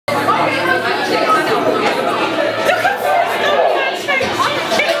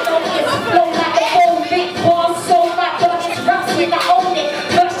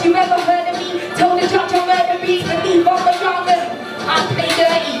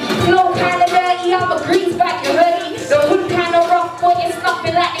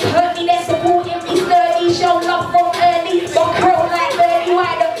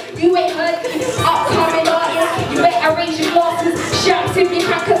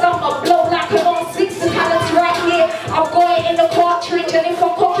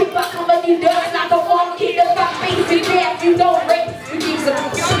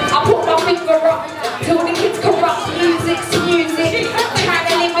erupt. Till the kids corrupt. Music's music. Trying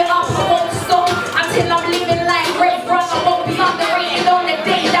to live it up, I won't stop until I'm living like Red Run. I won't be underrated on the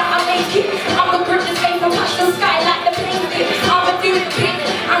day that I make it. I'm a grip that's made from touch the sky like the plane did. I'ma do it big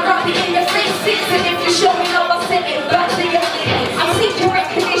and rub it in your faces. And if you show me love, I'll send it back to you. I'm seeking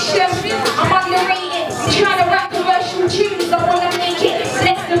recognition, I'm underrated. Trying to rap commercial tunes, I wanna make it.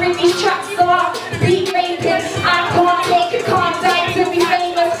 Let's the these tracks are beat raping. I can't take it, can't die to be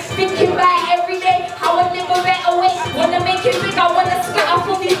famous. Thinking about it every day, how I live a better way. Wanna make it big, I wanna scatter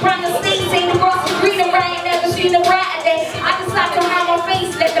from these brand estates. Ain't the grass is greener, right? Never seen a brighter day. I just like to have my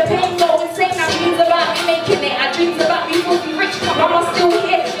face, let the pain go insane. I dreams about me making it, I dreams about me fully rich. Mama still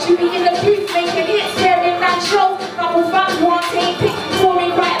here, she be in the booth making hits, tearing that show. Couple fans want to take pics before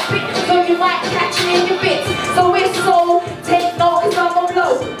me quite a bit, so you might catch me in your bits. So if so, take note, cause I'm a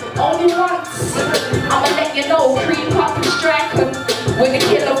blow. Only once, I'ma let you know. Creep up and strike 'em with a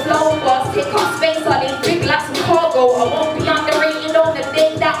killer flow. Bars take up space, I need big like some cargo. I won't be underrated on the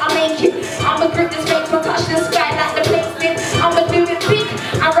day that I make it. I'ma grip this face, I'ma touch the sky like the place did. I'ma do it big,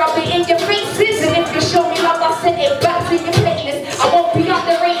 I rub it in your faces. And if you show me love, I'll send it back to your playlist. I won't be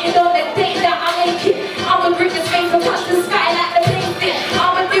underrated on the day that I make it. I'ma grip this face, I'ma touch the sky like the place did.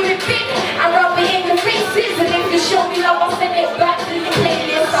 I'ma do it big, I rub it in your faces. And if you show me love, I'll send it back to your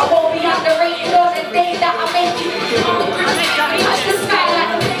playlist. I won't be underrated on the day that I make it. I'ma grip this face, I'ma touch the sky like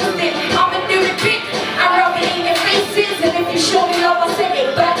the place did. I'ma do it big, I rub it in your faces. And if you show me love, I'll send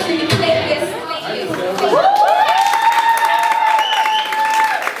it back to your playlist.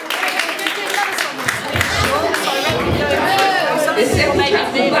 This is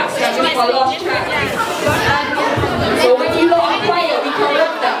my last track. So when you lot are quiet, we can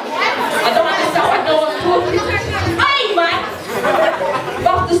rap that. I don't understand why no one's talking. Hey man! I'm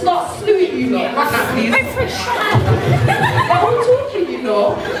about to start slewing you lot. Run that please. Now I'm talking, you know.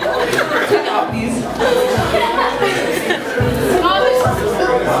 Turn it up please.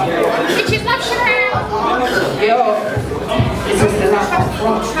 Yo, this is the life I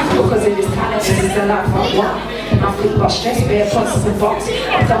want. Because of this talent, this is the life I want. Nothing but stress, bare buses and box.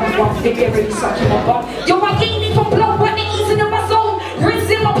 I'm done with one thing, they're really sucking my butt. Yo, I gained it from blood, but they're easing in my zone. Rings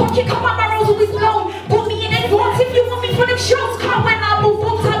in my pocket, come on, my rose always blown. Put me in advance if you want me for them shows. Come when I move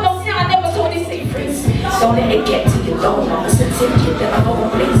full time, I'll see I never saw this say Frizz. Don't let it get to you low. I'm a sensitive kid that I know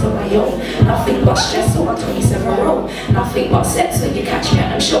I'm blaze on my own. Nothing but stress on my 27 roll. Nothing but sex when you catch me at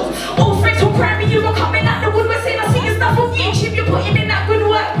them shows. All friends will cry me, you were coming out the woodwork saying I see your stuff on YouTube, you're putting in that good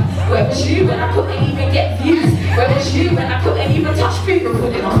work. Where was you when I couldn't even get views? Where was you when I couldn't even touch food?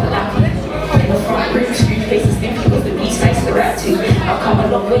 Recording off a lap. In the front room, screwed faces, Sniffy was the beast nice to rap to. I've come a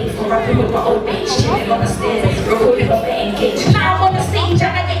long way from rapping with my old mates, chilling on the stairs, recording off the engage. Now I'm on the stage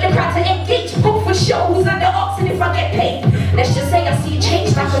and I get the crowd to engage. Book for shows and the ops and if I get paid. Let's just say I see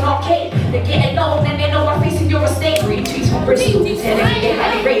change like an arcade. They're getting known and they know my face in your estate. Retweets from Bristol, telling me they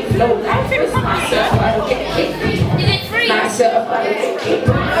had a great flow. Like Frizz, nice certified, I'll get kicked. Is it free? Nice certified, I'll get kicked.